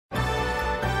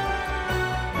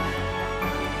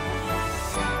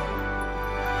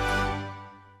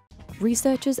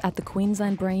researchers at the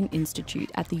Queensland Brain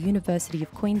Institute at the University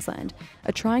of Queensland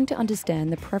are trying to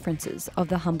understand the preferences of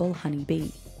the humble honeybee.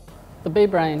 The bee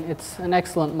brain, it's an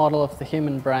excellent model of the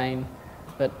human brain,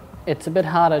 but it's a bit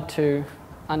harder to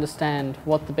understand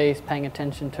what the bee is paying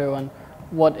attention to and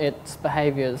what its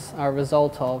behaviours are a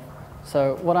result of.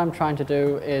 So what I'm trying to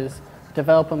do is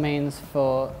develop a means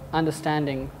for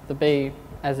understanding the bee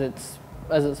as it's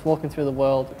walking through the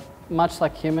world. Much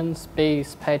like humans,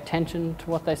 bees pay attention to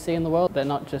what they see in the world. They're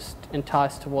not just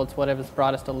enticed towards whatever's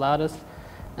brightest or loudest.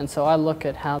 And so I look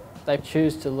at how they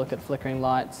choose to look at flickering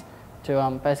lights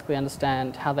to basically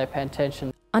understand how they pay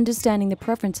attention. Understanding the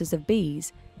preferences of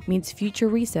bees means future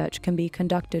research can be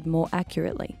conducted more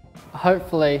accurately.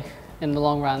 Hopefully, in the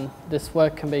long run, this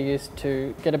work can be used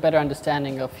to get a better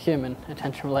understanding of human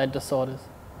attention-related disorders.